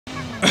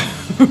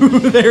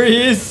There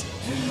he is.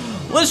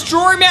 Let's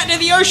draw him out into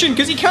the ocean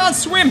because he can't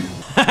swim.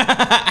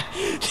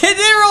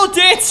 They're all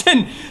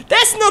dancing.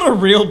 That's not a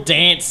real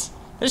dance.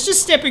 That's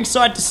just stepping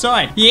side to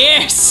side.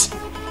 Yes.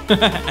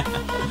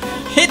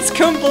 It's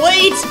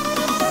complete.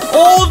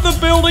 All of the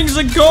buildings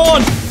are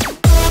gone.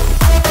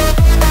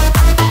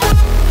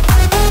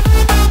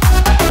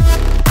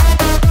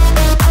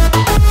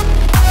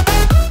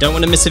 Don't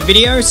want to miss a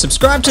video?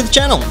 Subscribe to the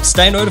channel and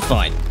stay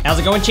notified. How's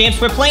it going, champs?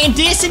 We're playing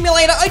DEEEER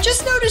Simulator. I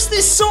just noticed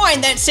this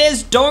sign that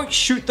says, don't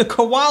shoot the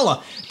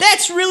koala.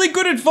 That's really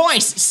good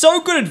advice. So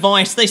good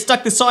advice, they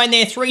stuck the sign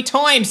there 3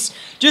 times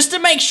just to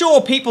make sure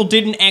people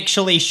didn't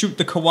actually shoot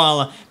the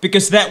koala,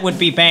 because that would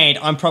be bad.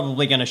 I'm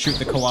probably gonna shoot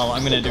the koala.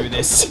 I'm gonna do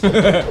this.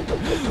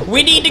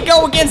 We need to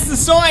go against the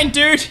sign,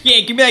 dude.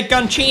 Yeah, give me that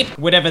gun, champ.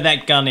 Whatever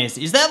that gun is.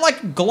 Is that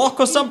like a Glock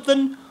or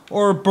something?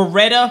 Or a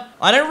Beretta?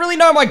 I don't really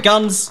know my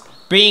guns.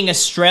 Being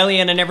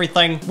Australian and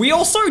everything. We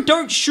also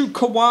don't shoot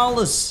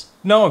koalas.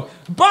 No,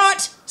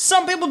 but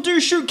some people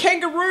do shoot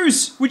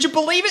kangaroos. Would you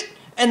believe it?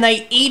 And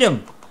they eat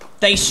them.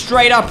 They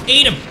straight up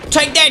eat them.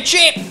 Take that,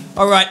 champ.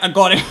 All right, I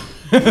got him.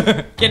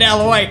 Get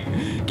out of the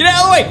way. Get out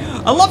of the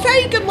way. I love how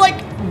you can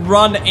like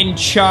run and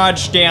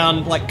charge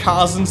down like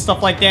cars and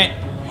stuff like that.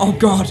 Oh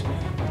God.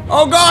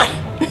 Oh God.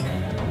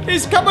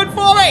 He's coming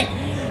for me.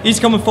 He's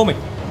coming for me.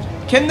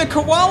 Can the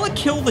koala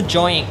kill the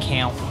giant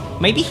cow?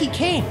 Maybe he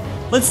can.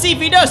 Let's see if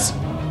he does.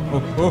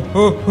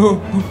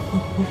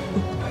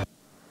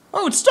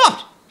 Oh, it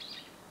stopped.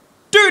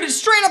 Dude, it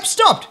straight up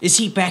stopped. Is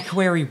he back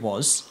where he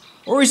was?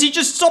 Or is he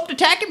just stopped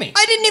attacking me?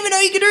 I didn't even know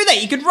you could do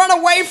that. You could run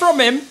away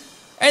from him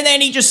and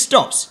then he just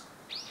stops.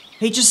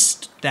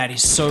 That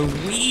is so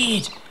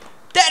weird.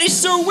 That is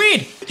so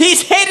weird.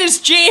 His head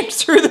is jammed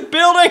through the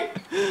building.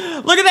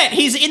 Look at that.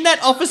 He's in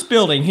that office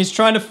building. He's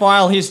trying to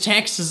file his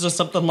taxes or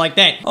something like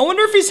that. I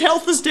wonder if his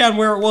health is down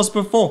where it was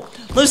before.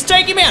 Let's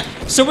take him out.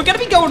 So we're going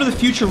to be going to the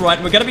future, right?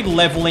 And we're going to be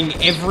leveling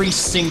every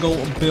single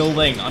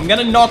building. I'm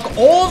going to knock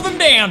all of them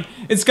down.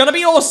 It's going to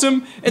be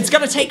awesome. It's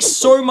going to take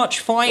so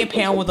much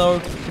firepower,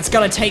 though. It's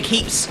going to take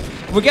heaps.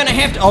 We're going to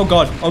have to... Oh,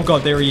 God. Oh,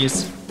 God. There he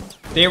is.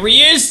 There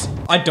he is.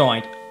 I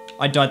died.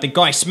 The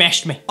guy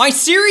smashed me. I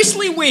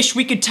seriously wish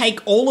we could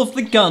take all of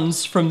the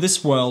guns from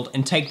this world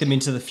and take them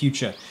into the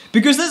future.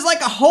 Because there's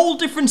like a whole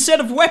different set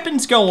of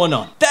weapons going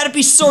on. That'd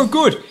be so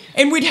good.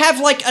 And we'd have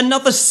like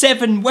another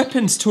 7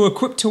 weapons to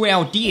equip to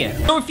our deer.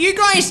 So if you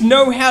guys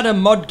know how to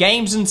mod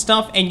games and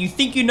stuff, and you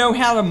think you know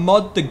how to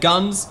mod the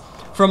guns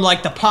from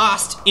like the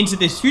past into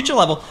this future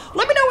level,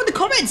 let me know in the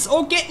comments,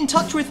 or get in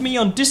touch with me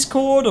on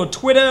Discord or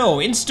Twitter or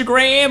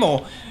Instagram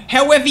or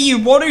however you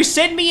want to.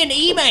 Send me an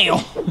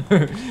email.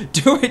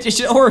 Do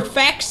it, or a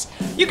fax.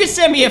 You can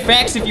send me a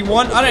fax if you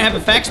want. I don't have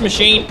a fax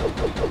machine.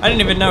 I don't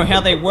even know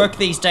how they work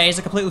these days.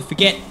 I completely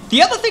forget.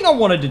 The other thing I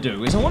wanted to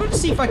do is I wanted to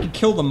see if I could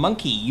kill the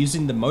monkey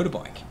using the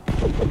motorbike.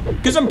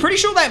 Because I'm pretty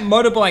sure that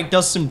motorbike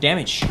does some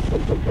damage.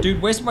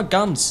 Dude, where's my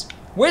guns?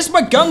 Where's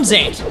my guns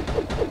at?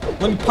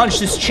 Let me punch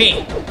this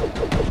chair.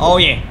 Oh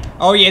yeah.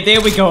 Oh yeah,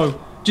 there we go.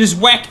 Just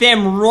whack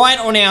them right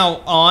on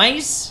our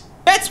eyes.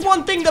 That's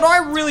one thing that I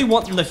really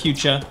want in the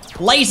future.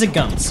 Laser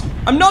guns.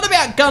 I'm not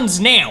about guns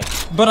now,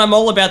 but I'm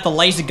all about the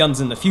laser guns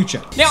in the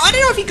future. Now, I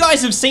don't know if you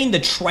guys have seen the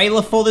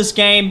trailer for this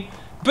game,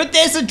 but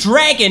there's a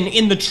dragon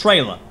in the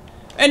trailer.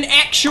 An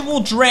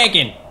actual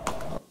dragon.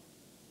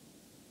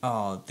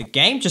 Oh, the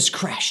game just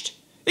crashed.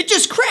 It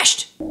just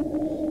crashed.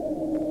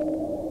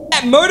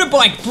 That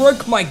motorbike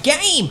broke my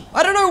game.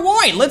 I don't know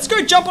why. Let's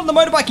go jump on the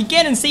motorbike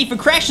again and see if it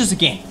crashes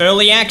again.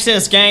 Early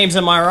access games,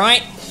 am I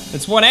right?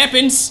 That's what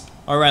happens.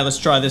 All right, let's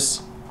try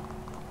this.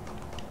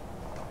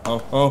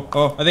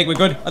 Oh, I think we're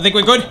good. I think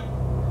we're good.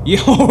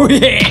 Oh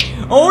yeah.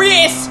 Oh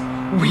yes.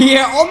 We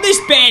are on this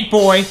bad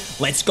boy.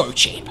 Let's go,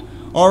 champ.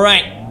 All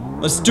right,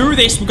 let's do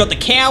this. We've got the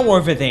cow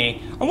over there.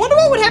 I wonder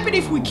what would happen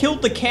if we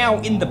killed the cow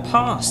in the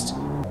past.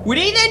 Would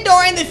he then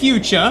die in the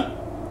future?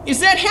 Is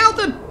that how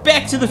the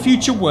Back to the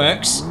Future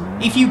works?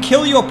 If you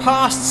kill your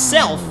past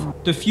self,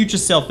 the future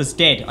self is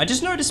dead. I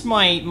just noticed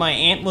my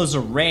antlers are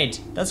red.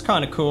 That's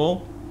kind of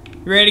cool.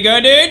 You ready to go,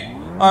 dude?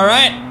 All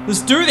right,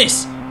 let's do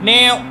this.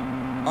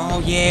 Now,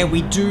 oh yeah,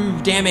 we do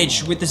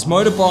damage with this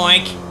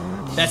motorbike.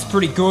 That's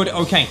pretty good.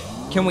 Okay,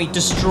 can we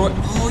destroy?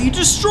 Oh, you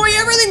destroy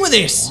everything with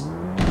this.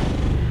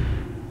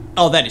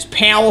 Oh, that is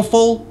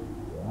powerful.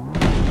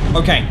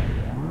 Okay,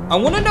 I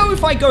want to know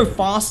if I go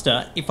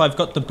faster if I've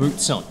got the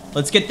boots on.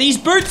 Let's get these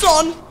boots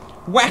on.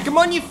 Whack them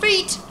on your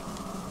feet.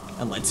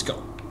 And let's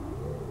go.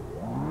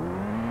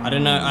 I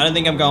don't know. I don't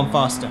think I'm going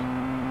faster.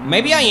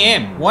 Maybe I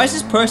am. Why is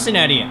this person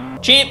out here?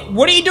 Champ,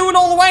 what are you doing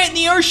all the way in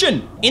the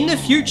ocean? In the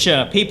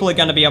future, people are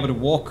going to be able to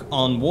walk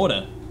on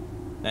water.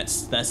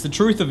 That's the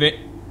truth of it.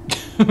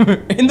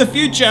 In the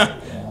future,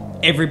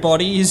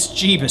 everybody is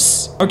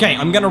Jeebus. Okay,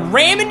 I'm going to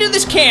ram into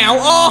this cow.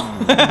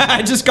 Oh,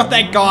 I just got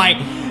that guy.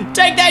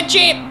 Take that,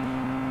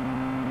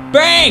 champ.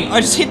 Bang!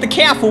 I just hit the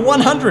cow for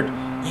 100.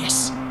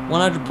 Yes,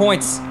 100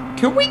 points.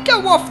 Can we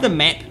go off the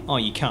map? Oh,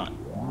 you can't.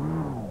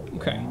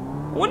 Okay.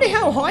 I wonder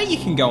how high you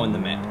can go in the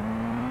map.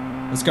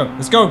 Let's go.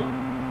 Let's go.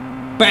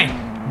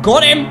 Bang.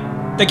 Got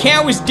him. The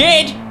cow is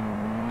dead.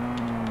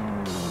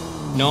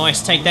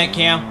 Nice, take that,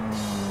 cow.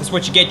 That's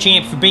what you get,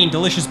 champ, for being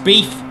delicious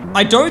beef.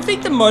 I don't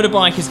think the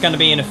motorbike is going to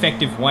be an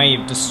effective way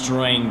of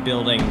destroying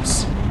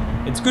buildings.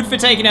 It's good for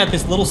taking out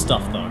this little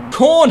stuff, though.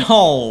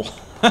 Cornhole!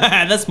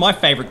 That's my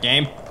favorite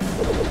game.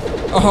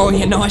 Oh,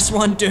 yeah, nice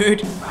one,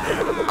 dude.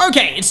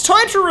 Okay, it's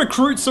time to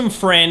recruit some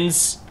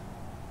friends.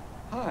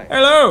 Hi.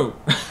 Hello.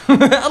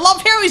 I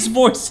love how his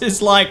voice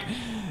is like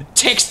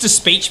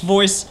text-to-speech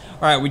voice.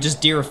 All right, we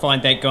just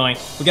deerified that guy.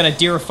 We're gonna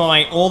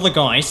deerify all the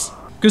guys,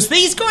 because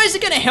these guys are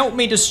gonna help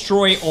me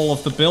destroy all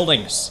of the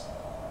buildings.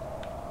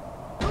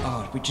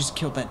 Oh, we just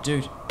killed that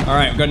dude. All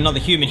right, we've got another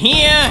human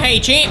here. Hey,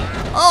 champ.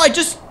 Oh,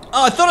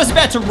 I thought I was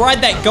about to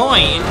ride that guy.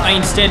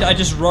 Instead, I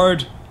just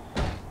rode.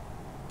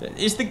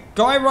 Is the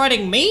guy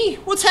riding me?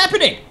 What's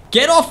happening?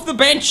 Get off the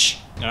bench.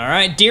 All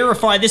right,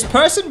 deerify this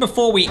person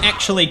before we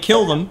actually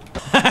kill them.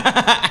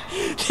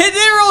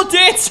 They're all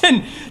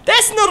dancing.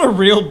 That's not a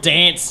real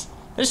dance.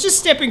 That's just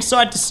stepping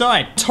side to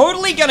side.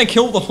 Totally gonna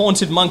kill the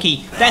haunted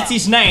monkey. That's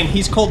his name.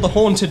 He's called the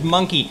haunted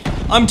monkey.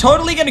 I'm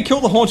totally gonna kill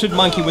the haunted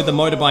monkey with the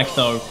motorbike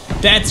though.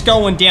 That's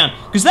going down.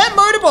 Because that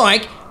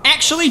motorbike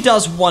actually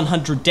does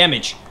 100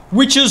 damage,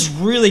 which is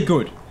really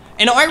good.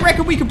 And I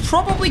reckon we could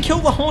probably kill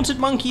the haunted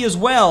monkey as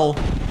well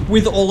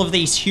with all of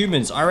these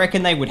humans. I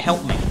reckon they would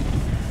help me.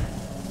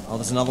 Oh,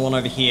 there's another one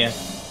over here.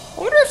 I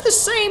wonder if the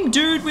same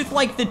dude with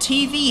like the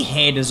TV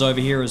head is over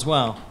here as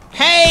well.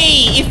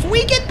 Hey, if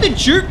we get the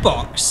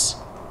jukebox.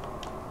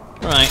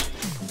 Right.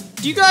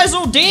 Do you guys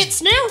all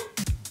dance now?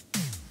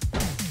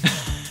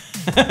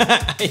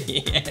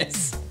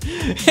 Yes.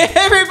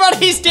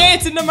 Everybody's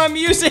dancing to my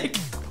music.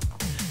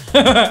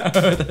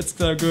 That's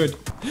so good.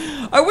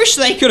 I wish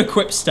they could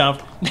equip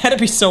stuff. That'd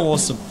be so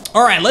awesome.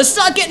 All right, let's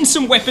start getting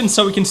some weapons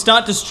so we can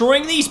start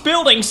destroying these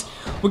buildings.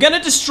 We're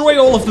gonna destroy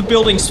all of the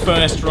buildings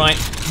first, right?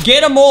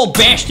 Get them all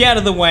bashed out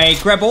of the way,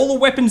 grab all the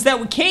weapons that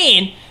we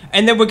can,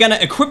 and then we're gonna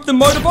equip the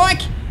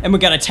motorbike, and we're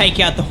gonna take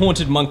out the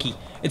haunted monkey.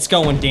 It's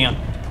going down.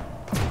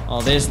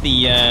 Oh, there's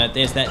that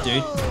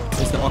dude.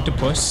 There's the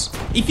octopus.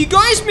 If you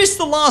guys missed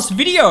the last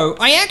video,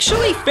 I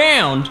actually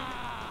found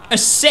a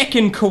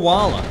second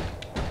koala.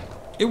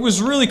 It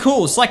was really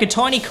cool. It's like a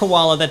tiny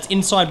koala that's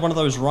inside one of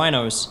those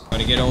rhinos.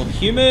 Gotta get all the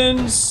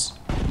humans.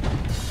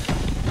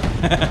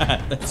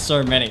 That's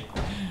so many.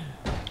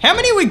 How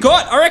many we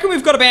got? I reckon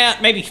we've got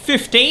about maybe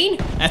 15.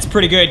 That's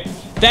pretty good.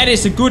 That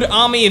is a good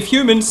army of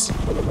humans.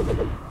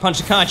 Punch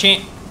the car,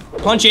 champ.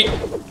 Punch it.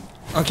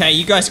 Okay,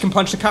 you guys can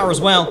punch the car as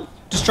well.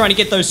 Just trying to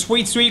get those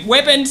sweet, sweet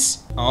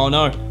weapons. Oh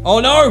no. Oh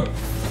no!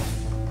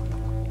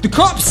 The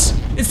cops!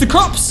 It's the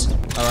cops!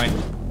 All right.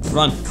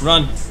 Run,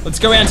 run. Let's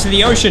go out into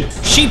the ocean.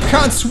 Sheep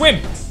can't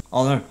swim.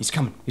 Oh no, he's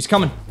coming. He's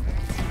coming.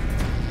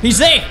 He's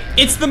there.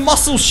 It's the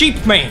muscle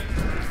sheep man.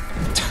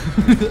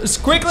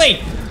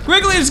 Quickly,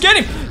 quickly, let's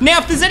get him. Now,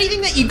 if there's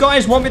anything that you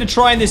guys want me to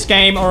try in this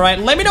game, all right,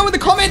 let me know in the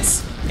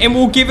comments and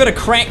we'll give it a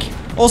crack.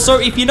 Also,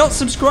 if you're not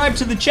subscribed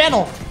to the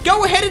channel,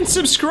 go ahead and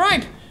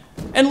subscribe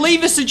and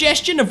leave a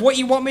suggestion of what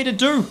you want me to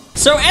do.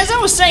 So, as I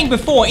was saying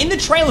before, in the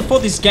trailer for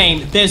this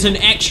game, there's an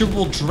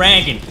actual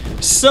dragon.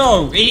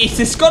 So,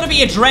 there's got to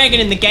be a dragon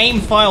in the game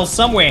file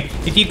somewhere.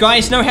 If you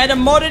guys know how to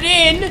mod it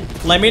in,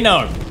 let me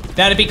know.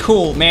 That'd be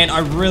cool, man. I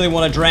really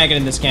want a dragon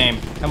in this game.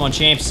 Come on,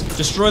 champs.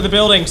 Destroy the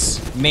buildings.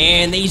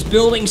 Man, these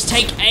buildings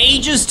take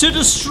ages to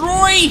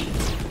destroy.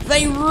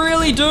 They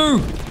really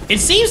do. It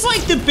seems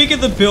like the bigger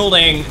the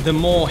building, the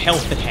more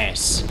health it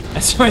has.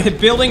 That's why the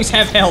buildings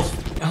have health.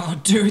 Oh,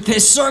 dude,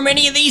 there's so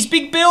many of these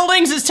big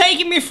buildings. It's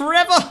taking me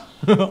forever.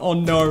 Oh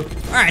no.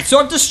 All right, so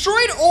I've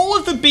destroyed all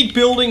of the big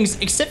buildings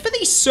except for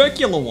these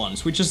circular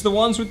ones, which is the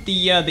ones with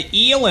the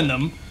eel in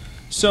them.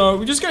 So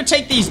we're just gonna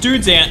take these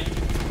dudes out.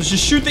 Let's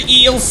just shoot the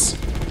eels.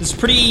 This is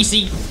pretty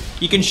easy.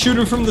 You can shoot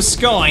them from the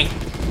sky.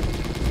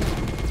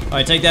 All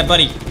right, take that,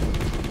 buddy.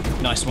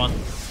 Nice one.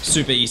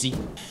 Super easy.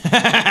 Look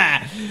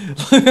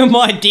at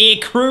my dear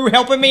crew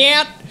helping me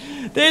out.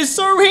 They're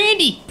so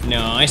handy.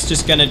 Nice,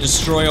 just gonna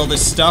destroy all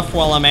this stuff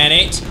while I'm at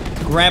it.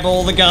 Grab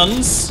all the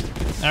guns.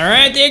 All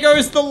right, there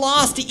goes the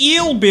last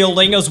eel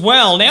building as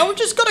well. Now we've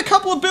just got a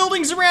couple of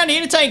buildings around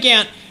here to take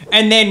out,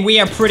 and then we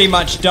are pretty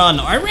much done.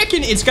 I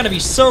reckon it's gonna be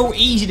so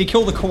easy to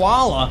kill the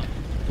koala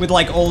with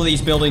like all of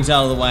these buildings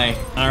out of the way.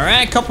 All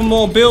right, a couple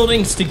more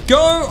buildings to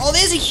go. Oh,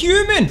 there's a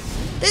human.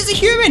 There's a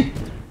human.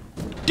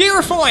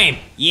 Deerify him.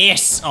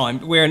 Yes. Oh,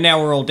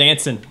 we're all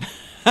dancing.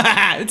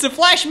 It's a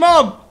flash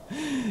mob.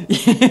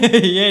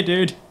 Yeah,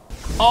 dude.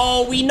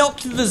 Oh, we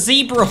knocked the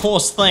zebra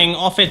horse thing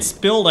off its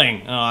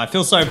building. Oh, I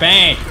feel so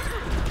bad.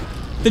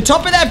 The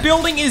top of that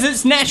building is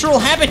its natural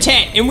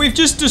habitat, and we've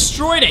just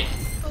destroyed it.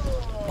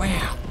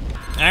 Wow.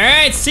 All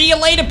right, see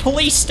you later,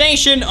 police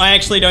station. I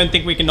actually don't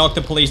think we can knock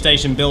the police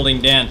station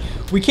building down.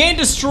 We can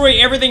destroy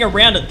everything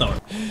around it, though.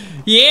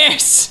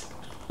 Yes.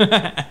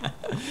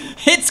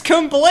 It's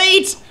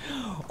complete.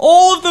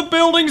 All of the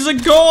buildings are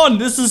gone.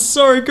 This is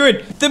so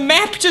good. The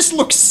map just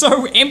looks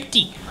so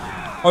empty.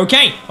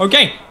 Okay,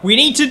 okay, we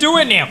need to do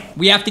it now.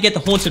 We have to get the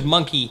haunted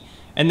monkey,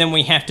 and then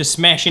we have to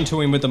smash into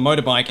him with the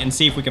motorbike and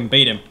see if we can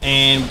beat him.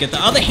 And we get the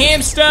other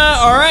hamster.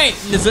 All right,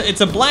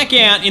 it's a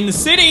blackout in the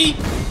city.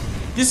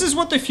 This is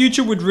what the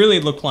future would really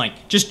look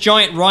like. Just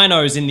giant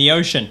rhinos in the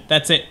ocean.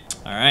 That's it.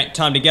 All right,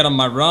 time to get on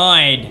my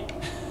ride.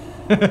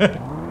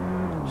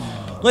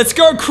 Let's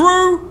go,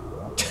 crew.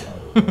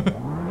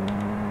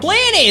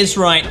 Plan is,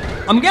 right,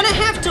 I'm gonna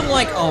have to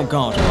like, oh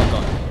god.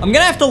 I'm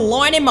gonna have to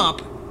line him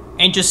up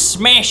and just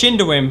smash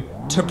into him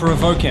to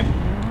provoke him.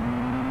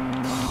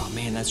 Oh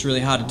man, that's really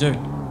hard to do.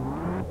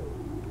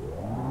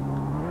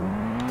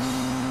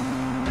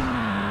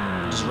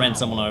 Just ran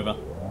someone over.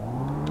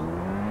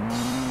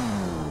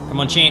 Come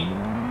on, champ.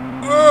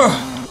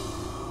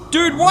 Ugh.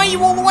 Dude, why are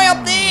you all the way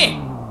up there?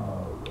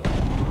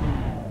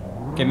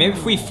 Okay, maybe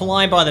if we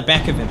fly by the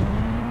back of him.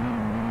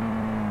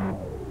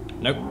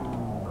 Nope.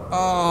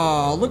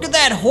 Oh, look at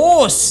that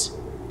horse!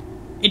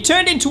 It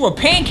turned into a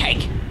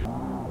pancake.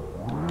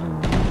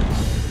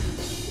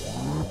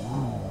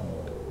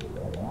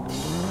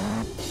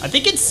 I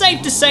think it's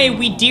safe to say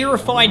we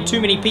deerified too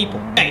many people.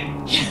 Hey,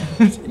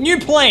 new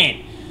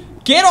plan.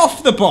 Get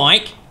off the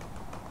bike,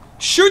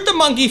 shoot the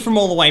monkey from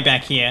all the way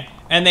back here,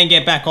 and then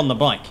get back on the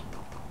bike.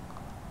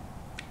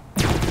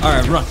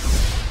 Alright, run.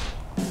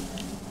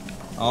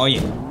 Oh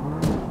yeah.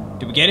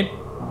 Did we get him?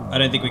 I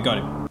don't think we got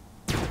him.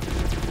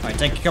 Alright,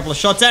 take a couple of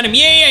shots at him.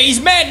 Yeah, he's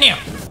mad now.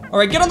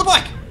 Alright, get on the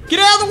bike. Get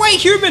out of the way,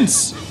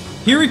 humans.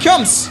 Here he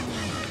comes.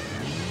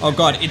 Oh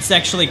god, it's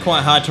actually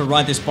quite hard to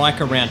ride this bike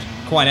around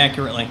quite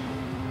accurately.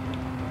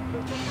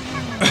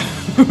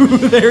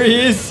 There he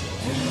is.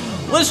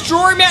 Let's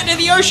draw him out into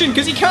the ocean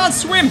because he can't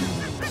swim.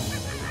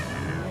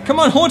 Come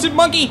on, haunted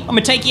monkey. I'm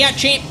gonna take you out,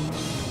 champ.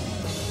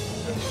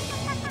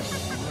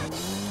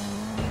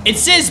 It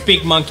says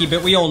big monkey,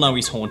 but we all know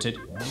he's haunted.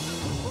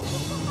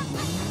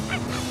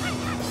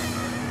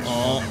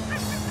 Oh,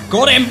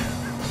 got him.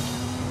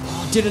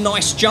 Oh, did a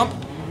nice jump.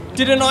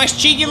 Did a nice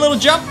cheeky little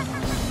jump.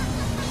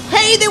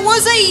 Hey, there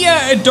was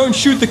a don't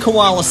shoot the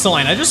koala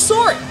sign. I just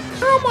saw it.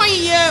 Where are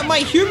my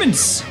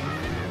humans?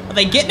 Are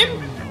they getting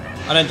him?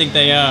 I don't think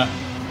they are.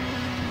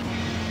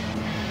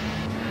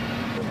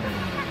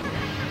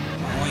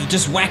 Oh, he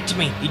just whacked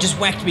me. He just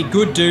whacked me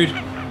good, dude.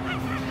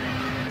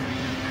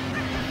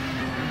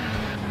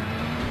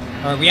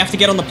 Alright, we have to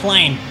get on the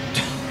plane.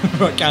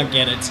 I can't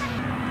get it.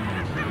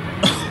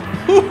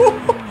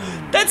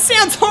 That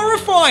sounds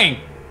horrifying.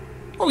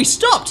 Oh, he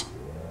stopped.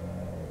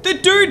 The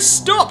dude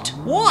stopped.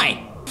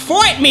 Why?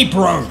 Fight me,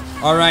 bro.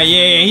 Alright,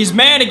 yeah, he's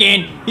mad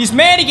again. He's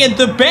mad again.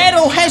 The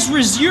battle has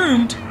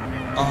resumed.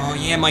 Oh,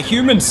 yeah, my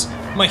humans.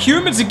 My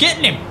humans are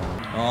getting him.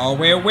 Oh,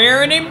 we're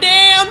wearing him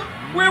down.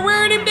 We're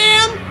wearing him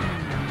down.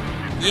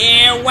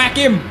 Yeah, whack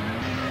him.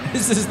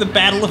 This is the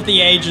battle of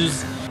the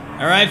ages.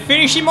 Alright,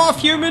 finish him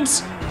off,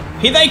 humans.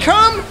 Here they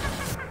come.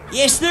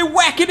 Yes, they're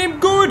whacking him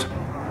good.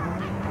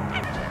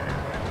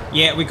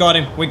 Yeah, we got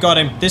him. We got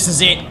him. This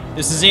is it.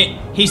 This is it.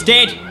 He's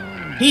dead.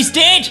 He's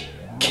dead.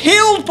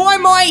 Killed by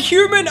my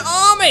human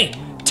army.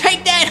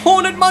 Take that,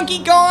 haunted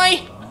monkey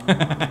guy.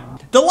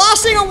 The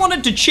last thing I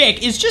wanted to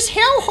check is just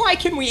how high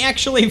can we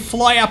actually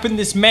fly up in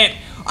this map?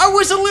 I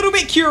was a little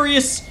bit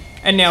curious,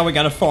 and now we're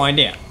gonna find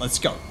out. Let's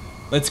go.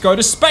 Let's go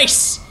to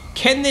space.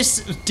 Can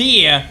this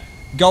deer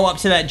go up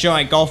to that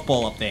giant golf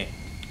ball up there?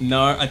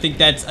 No, I think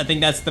that's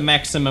the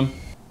maximum.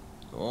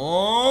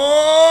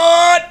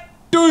 Oh,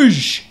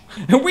 douche.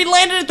 We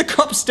landed at the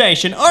cop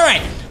station. All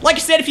right, like I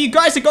said, if you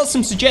guys have got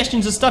some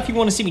suggestions of stuff you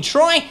want to see me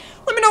try,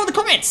 let me know in the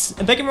comments.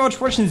 And thank you very much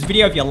for watching this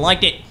video. If you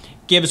liked it,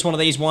 give us one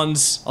of these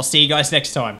ones. I'll see you guys next time.